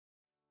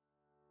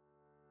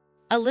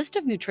a list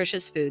of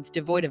nutritious foods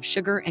devoid of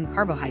sugar and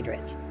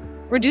carbohydrates.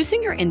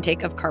 Reducing your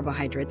intake of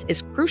carbohydrates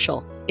is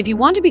crucial if you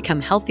want to become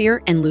healthier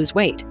and lose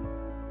weight.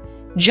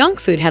 Junk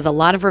food has a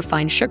lot of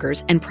refined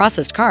sugars and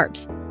processed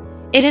carbs.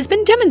 It has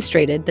been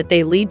demonstrated that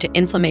they lead to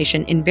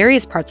inflammation in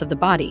various parts of the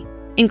body,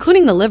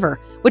 including the liver,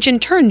 which in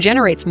turn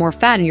generates more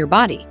fat in your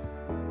body.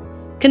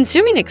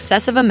 Consuming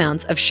excessive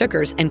amounts of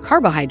sugars and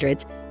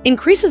carbohydrates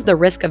increases the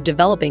risk of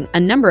developing a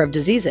number of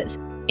diseases,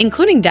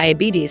 including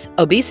diabetes,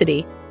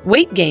 obesity,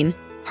 weight gain,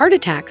 heart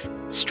attacks,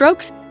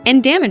 strokes,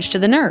 and damage to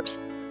the nerves.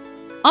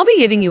 I'll be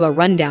giving you a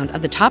rundown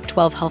of the top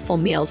 12 healthful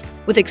meals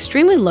with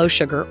extremely low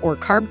sugar or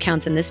carb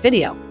counts in this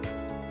video.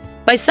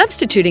 By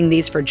substituting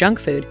these for junk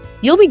food,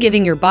 you'll be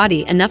giving your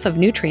body enough of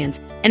nutrients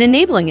and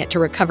enabling it to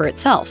recover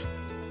itself.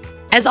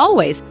 As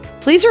always,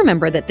 please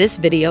remember that this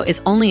video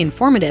is only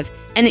informative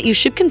and that you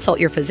should consult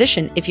your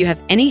physician if you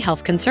have any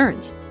health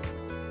concerns.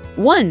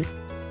 1.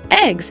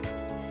 Eggs.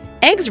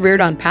 Eggs reared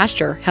on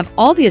pasture have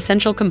all the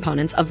essential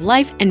components of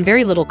life and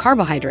very little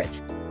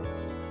carbohydrates.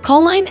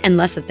 Choline and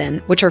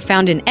lecithin, which are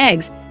found in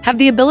eggs, have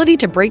the ability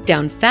to break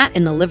down fat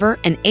in the liver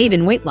and aid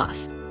in weight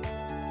loss.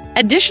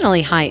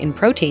 Additionally high in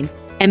protein,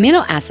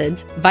 amino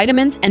acids,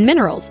 vitamins, and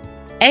minerals,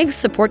 eggs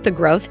support the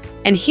growth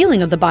and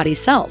healing of the body's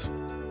cells.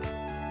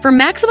 For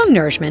maximum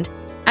nourishment,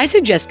 I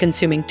suggest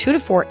consuming 2 to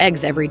 4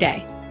 eggs every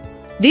day.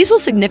 These will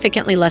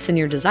significantly lessen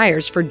your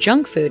desires for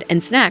junk food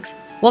and snacks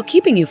while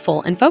keeping you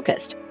full and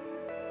focused.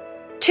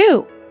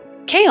 2.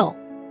 Kale.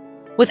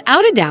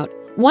 Without a doubt,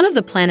 one of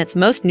the planet's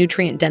most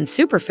nutrient-dense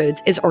superfoods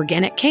is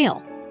organic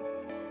kale.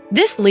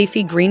 This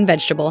leafy green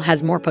vegetable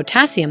has more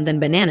potassium than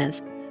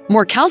bananas,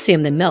 more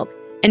calcium than milk,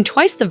 and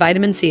twice the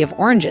vitamin C of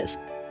oranges.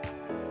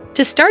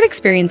 To start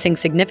experiencing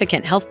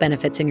significant health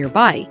benefits in your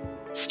body,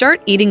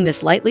 start eating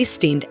this lightly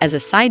steamed as a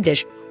side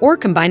dish or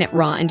combine it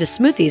raw into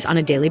smoothies on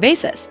a daily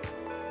basis.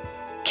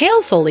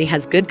 Kale solely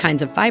has good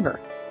kinds of fiber.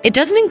 It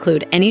doesn't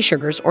include any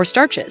sugars or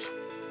starches.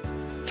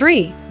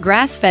 3.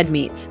 Grass-fed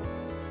meats.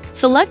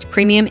 Select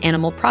premium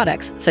animal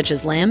products such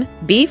as lamb,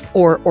 beef,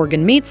 or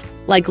organ meats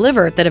like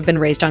liver that have been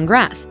raised on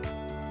grass.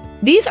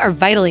 These are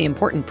vitally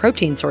important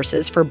protein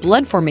sources for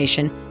blood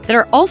formation that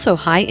are also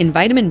high in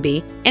vitamin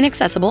B and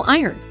accessible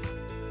iron.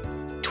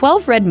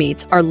 12 red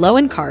meats are low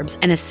in carbs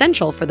and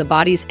essential for the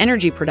body's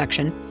energy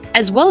production,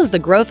 as well as the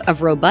growth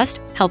of robust,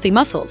 healthy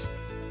muscles.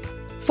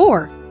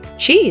 4.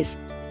 Cheese.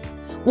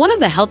 One of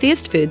the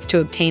healthiest foods to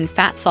obtain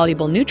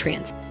fat-soluble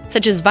nutrients,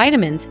 such as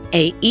vitamins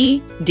A,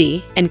 E,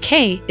 D, and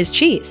K, is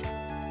cheese.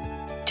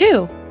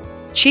 2.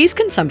 Cheese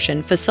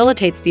consumption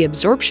facilitates the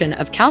absorption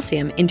of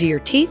calcium into your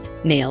teeth,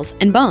 nails,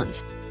 and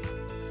bones.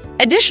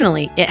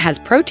 Additionally, it has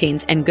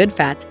proteins and good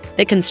fats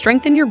that can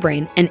strengthen your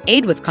brain and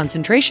aid with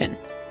concentration.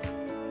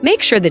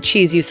 Make sure the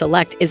cheese you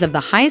select is of the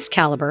highest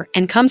caliber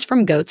and comes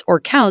from goats or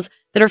cows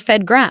that are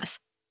fed grass.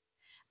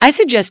 I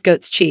suggest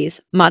goat's cheese,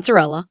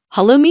 mozzarella,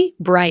 halloumi,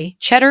 brie,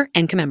 cheddar,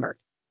 and camembert.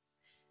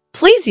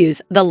 Please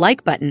use the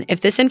like button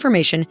if this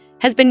information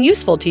has been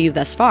useful to you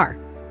thus far.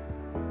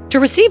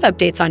 To receive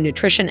updates on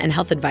nutrition and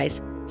health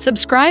advice,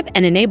 subscribe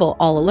and enable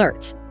all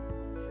alerts.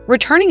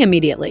 Returning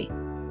immediately.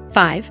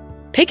 5.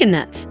 Pecan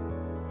nuts.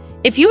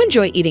 If you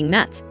enjoy eating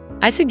nuts,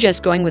 I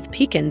suggest going with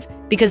pecans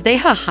because they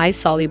have a high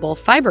soluble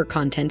fiber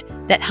content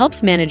that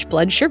helps manage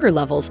blood sugar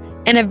levels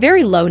and a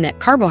very low net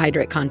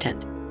carbohydrate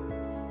content.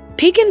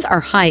 Pecans are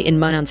high in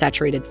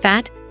monounsaturated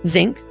fat,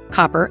 zinc,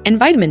 copper, and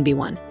vitamin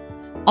B1,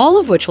 all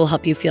of which will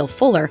help you feel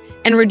fuller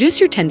and reduce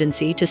your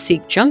tendency to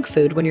seek junk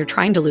food when you're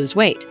trying to lose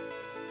weight.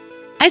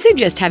 I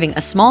suggest having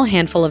a small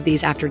handful of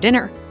these after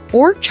dinner,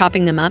 or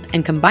chopping them up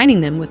and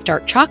combining them with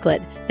dark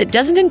chocolate that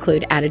doesn't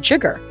include added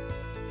sugar.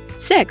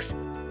 6.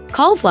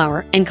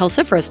 Cauliflower and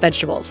cruciferous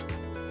vegetables.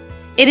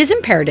 It is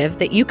imperative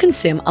that you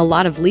consume a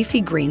lot of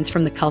leafy greens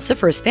from the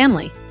cruciferous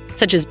family,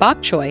 such as bok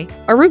choy,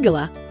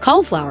 arugula,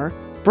 cauliflower,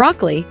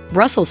 broccoli,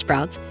 Brussels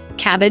sprouts,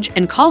 cabbage,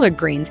 and collard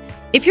greens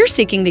if you're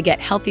seeking to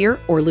get healthier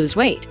or lose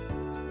weight.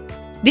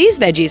 These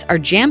veggies are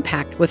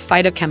jam-packed with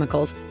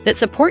phytochemicals that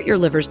support your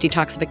liver's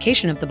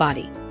detoxification of the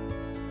body.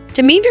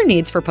 To meet your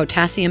needs for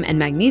potassium and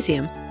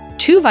magnesium,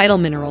 2 vital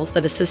minerals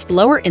that assist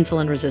lower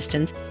insulin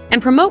resistance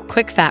and promote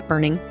quick fat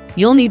burning,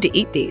 you'll need to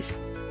eat these.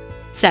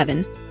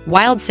 7.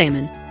 Wild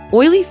salmon.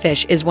 Oily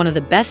fish is one of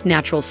the best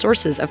natural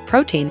sources of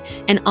protein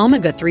and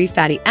omega-3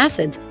 fatty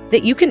acids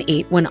that you can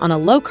eat when on a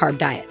low-carb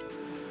diet.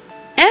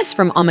 S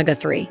from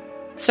omega-3.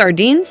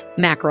 Sardines,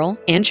 mackerel,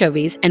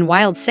 anchovies, and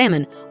wild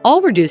salmon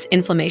all reduce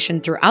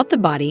inflammation throughout the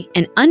body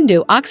and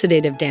undo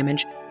oxidative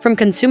damage from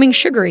consuming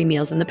sugary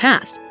meals in the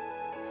past.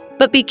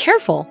 But be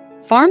careful,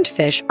 farmed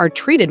fish are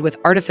treated with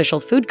artificial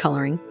food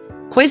coloring,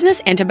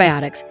 poisonous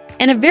antibiotics,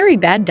 and a very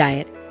bad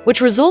diet,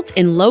 which results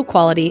in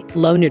low-quality,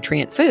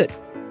 low-nutrient food.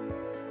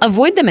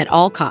 Avoid them at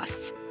all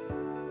costs.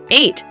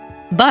 8.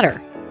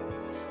 Butter.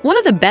 One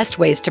of the best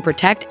ways to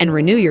protect and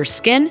renew your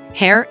skin,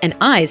 hair, and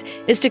eyes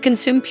is to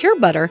consume pure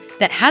butter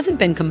that hasn't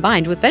been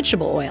combined with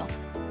vegetable oil.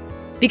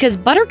 Because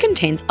butter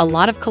contains a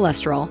lot of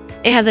cholesterol,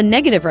 it has a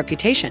negative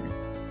reputation.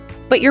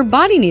 But your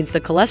body needs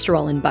the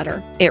cholesterol in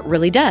butter, it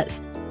really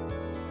does.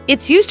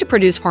 It's used to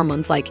produce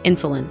hormones like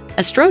insulin,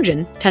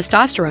 estrogen,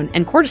 testosterone,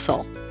 and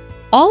cortisol,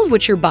 all of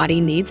which your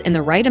body needs in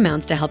the right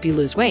amounts to help you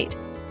lose weight.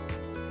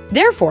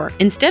 Therefore,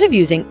 instead of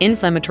using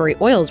inflammatory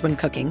oils when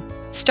cooking,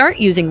 start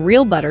using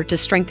real butter to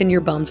strengthen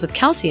your bones with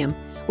calcium,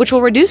 which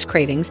will reduce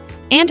cravings,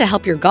 and to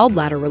help your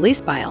gallbladder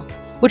release bile,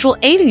 which will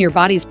aid in your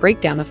body's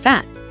breakdown of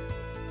fat.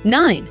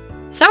 9.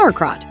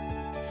 Sauerkraut.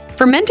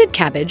 Fermented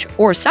cabbage,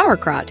 or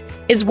sauerkraut,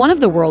 is one of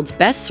the world's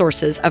best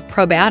sources of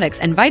probiotics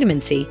and vitamin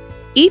C.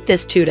 Eat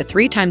this 2 to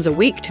 3 times a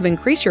week to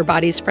increase your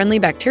body's friendly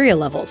bacteria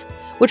levels,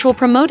 which will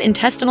promote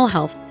intestinal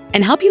health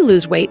and help you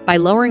lose weight by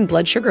lowering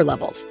blood sugar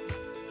levels.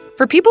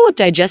 For people with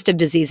digestive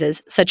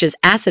diseases such as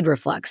acid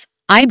reflux,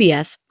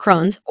 IBS,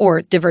 Crohn's,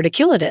 or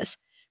diverticulitis,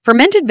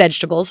 fermented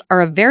vegetables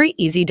are a very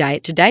easy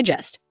diet to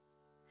digest.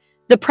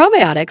 The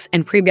probiotics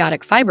and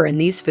prebiotic fiber in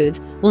these foods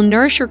will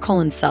nourish your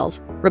colon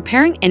cells,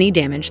 repairing any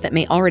damage that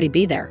may already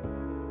be there.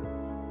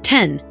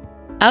 10.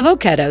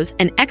 Avocados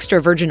and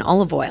extra virgin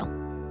olive oil.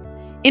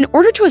 In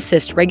order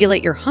to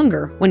regulate your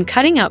hunger when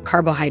cutting out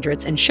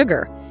carbohydrates and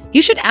sugar,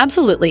 you should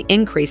absolutely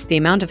increase the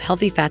amount of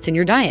healthy fats in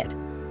your diet.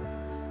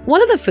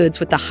 One of the foods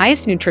with the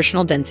highest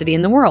nutritional density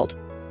in the world.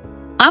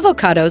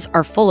 Avocados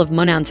are full of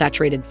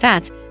monounsaturated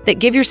fats that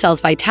give your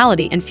cells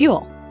vitality and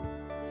fuel.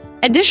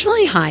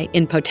 Additionally high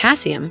in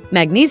potassium,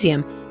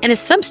 magnesium, and a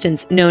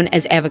substance known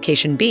as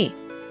avocation B.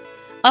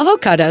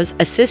 Avocados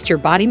assist your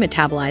body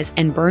metabolize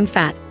and burn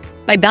fat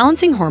by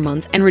balancing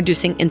hormones and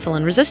reducing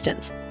insulin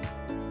resistance.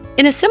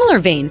 In a similar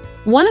vein,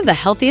 one of the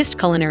healthiest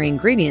culinary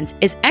ingredients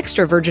is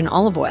extra virgin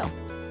olive oil.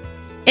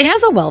 It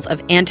has a wealth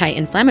of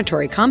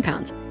anti-inflammatory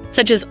compounds,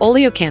 such as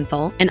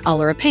oleocanthal and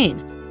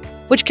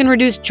oleuropein, which can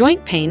reduce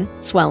joint pain,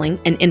 swelling,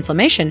 and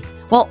inflammation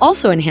while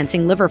also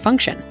enhancing liver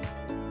function.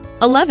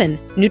 11.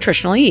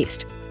 Nutritional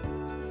yeast.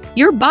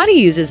 Your body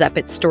uses up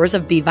its stores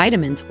of B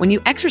vitamins when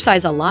you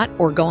exercise a lot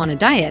or go on a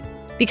diet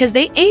because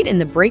they aid in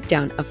the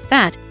breakdown of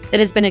fat that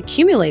has been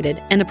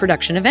accumulated and the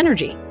production of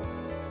energy.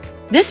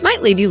 This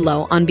might leave you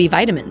low on B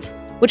vitamins,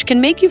 which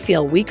can make you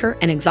feel weaker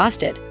and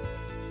exhausted.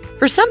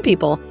 For some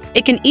people,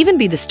 it can even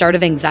be the start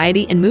of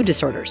anxiety and mood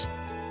disorders.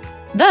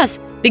 Thus,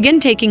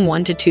 begin taking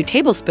 1 to 2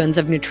 tablespoons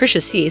of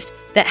nutritious yeast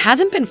that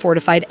hasn't been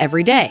fortified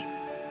every day.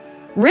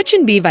 Rich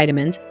in B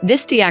vitamins,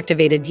 this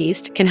deactivated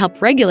yeast can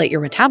help regulate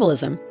your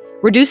metabolism,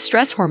 reduce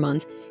stress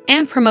hormones,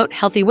 and promote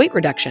healthy weight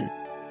reduction.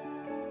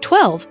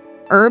 12.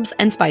 Herbs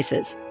and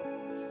spices.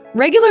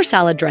 Regular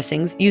salad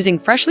dressings using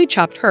freshly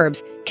chopped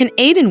herbs can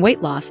aid in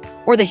weight loss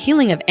or the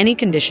healing of any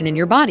condition in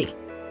your body.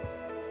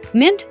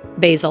 Mint,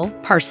 basil,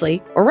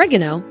 parsley,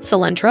 oregano,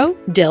 cilantro,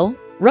 dill,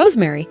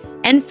 rosemary,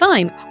 and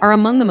thyme are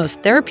among the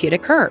most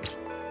therapeutic herbs.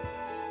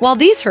 While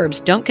these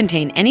herbs don't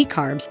contain any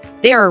carbs,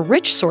 they are a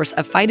rich source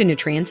of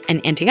phytonutrients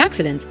and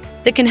antioxidants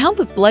that can help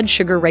with blood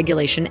sugar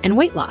regulation and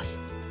weight loss.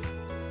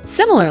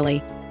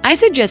 Similarly, I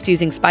suggest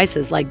using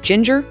spices like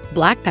ginger,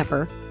 black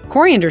pepper,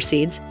 coriander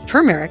seeds,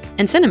 turmeric,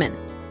 and cinnamon.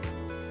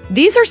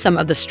 These are some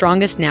of the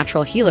strongest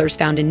natural healers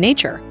found in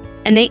nature,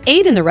 and they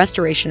aid in the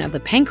restoration of the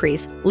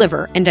pancreas,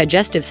 liver, and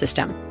digestive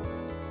system.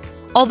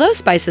 Although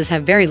spices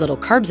have very little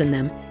carbs in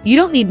them, you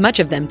don't need much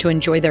of them to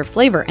enjoy their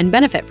flavor and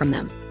benefit from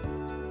them.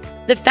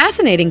 The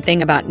fascinating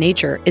thing about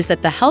nature is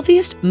that the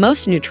healthiest,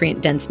 most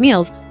nutrient-dense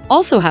meals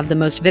also have the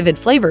most vivid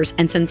flavors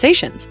and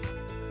sensations.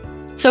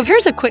 So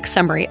here's a quick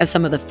summary of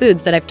some of the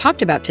foods that I've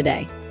talked about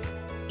today.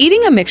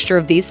 Eating a mixture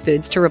of these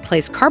foods to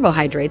replace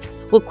carbohydrates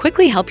will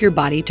quickly help your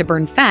body to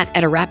burn fat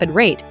at a rapid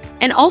rate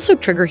and also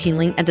trigger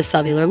healing at the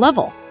cellular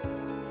level.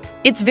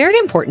 It's very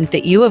important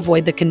that you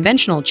avoid the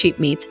conventional cheap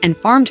meats and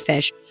farmed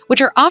fish,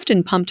 which are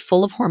often pumped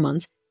full of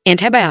hormones,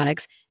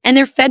 antibiotics, and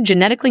they're fed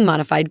genetically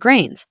modified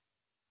grains.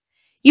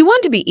 You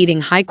want to be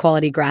eating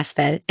high-quality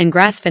grass-fed and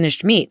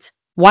grass-finished meats,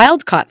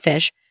 wild-caught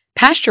fish,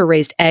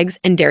 pasture-raised eggs,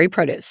 and dairy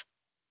produce.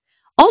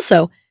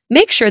 Also,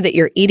 make sure that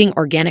you're eating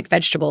organic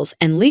vegetables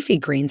and leafy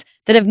greens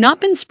that have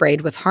not been sprayed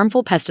with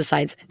harmful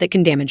pesticides that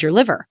can damage your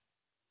liver.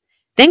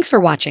 Thanks for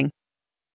watching.